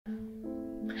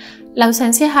La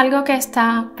ausencia es algo que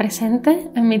está presente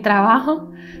en mi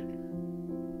trabajo.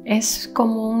 Es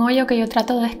como un hoyo que yo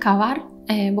trato de excavar,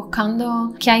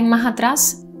 buscando qué hay más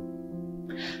atrás.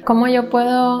 Cómo yo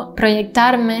puedo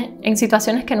proyectarme en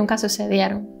situaciones que nunca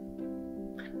sucedieron.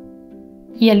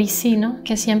 Y el y sí, ¿no?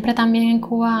 Que siempre también en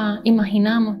Cuba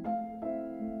imaginamos.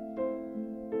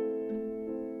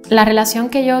 La relación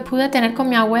que yo pude tener con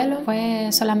mi abuelo fue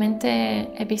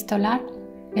solamente epistolar,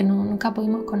 que nunca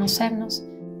pudimos conocernos.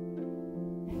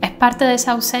 Es parte de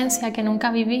esa ausencia que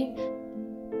nunca viví.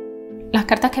 Las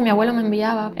cartas que mi abuelo me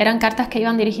enviaba eran cartas que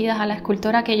iban dirigidas a la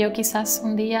escultora que yo quizás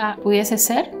un día pudiese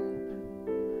ser.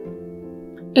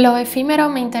 Lo efímero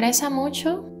me interesa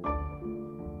mucho.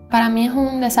 Para mí es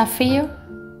un desafío.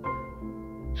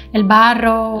 El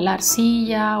barro, la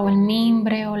arcilla, o el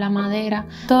mimbre, o la madera.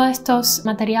 Todos estos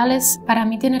materiales para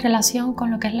mí tienen relación con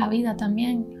lo que es la vida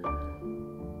también.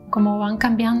 Cómo van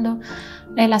cambiando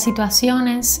las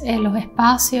situaciones, los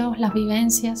espacios, las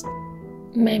vivencias.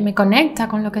 Me conecta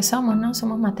con lo que somos, ¿no?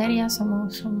 Somos materia,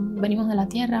 venimos de la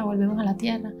tierra, volvemos a la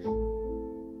tierra.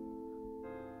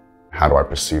 How do I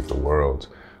perceive the world?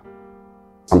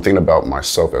 I'm thinking about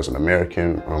myself as an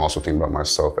American, and I'm also thinking about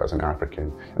myself as an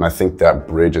African. And I think that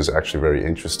bridge is actually very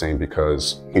interesting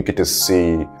because you get to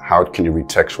see how can you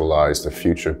retextualize the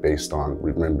future based on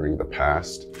remembering the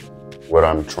past. What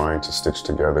I'm trying to stitch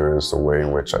together is the way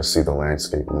in which I see the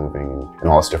landscape moving in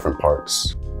all its different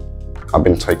parts. I've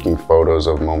been taking photos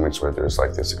of moments where there's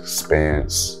like this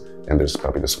expanse and there's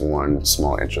probably this one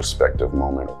small introspective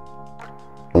moment.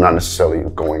 I'm not necessarily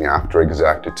going after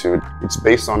exactitude. It's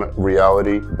based on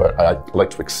reality, but I like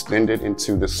to extend it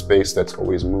into this space that's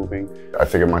always moving. I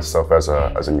think of myself as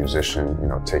a musician, you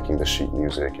know, taking the sheet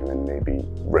music and then maybe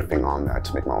riffing on that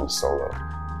to make my own solo.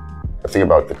 I think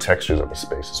about the textures of the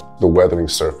spaces, the weathering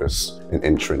surface, an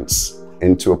entrance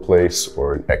into a place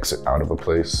or an exit out of a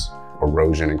place,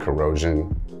 erosion and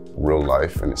corrosion, real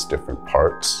life and its different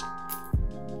parts.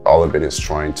 All of it is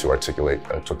trying to articulate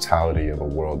a totality of a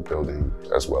world building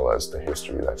as well as the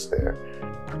history that's there.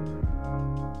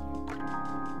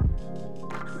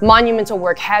 Monumental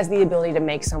work has the ability to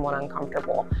make someone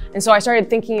uncomfortable. And so I started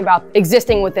thinking about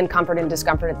existing within comfort and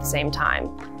discomfort at the same time.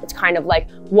 It's kind of like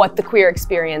what the queer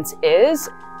experience is.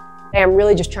 I'm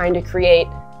really just trying to create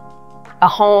a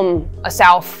home, a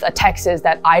South, a Texas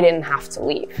that I didn't have to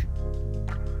leave.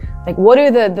 Like, what do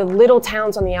the little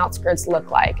towns on the outskirts look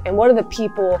like? And what do the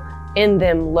people in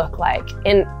them look like?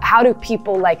 And how do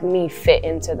people like me fit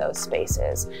into those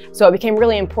spaces? So it became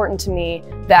really important to me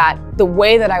that the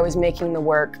way that I was making the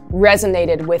work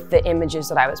resonated with the images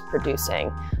that I was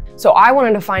producing. So I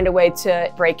wanted to find a way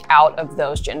to break out of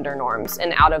those gender norms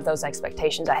and out of those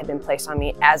expectations that had been placed on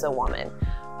me as a woman.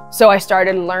 So I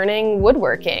started learning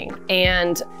woodworking,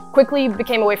 and quickly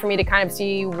became a way for me to kind of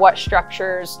see what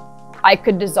structures I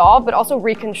could dissolve, but also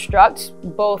reconstruct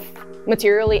both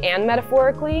materially and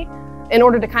metaphorically in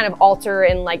order to kind of alter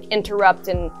and like interrupt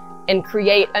and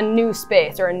create a new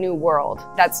space or a new world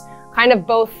that's kind of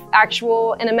both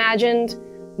actual and imagined,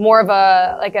 more of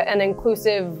an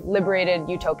inclusive, liberated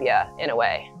utopia in a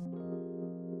way.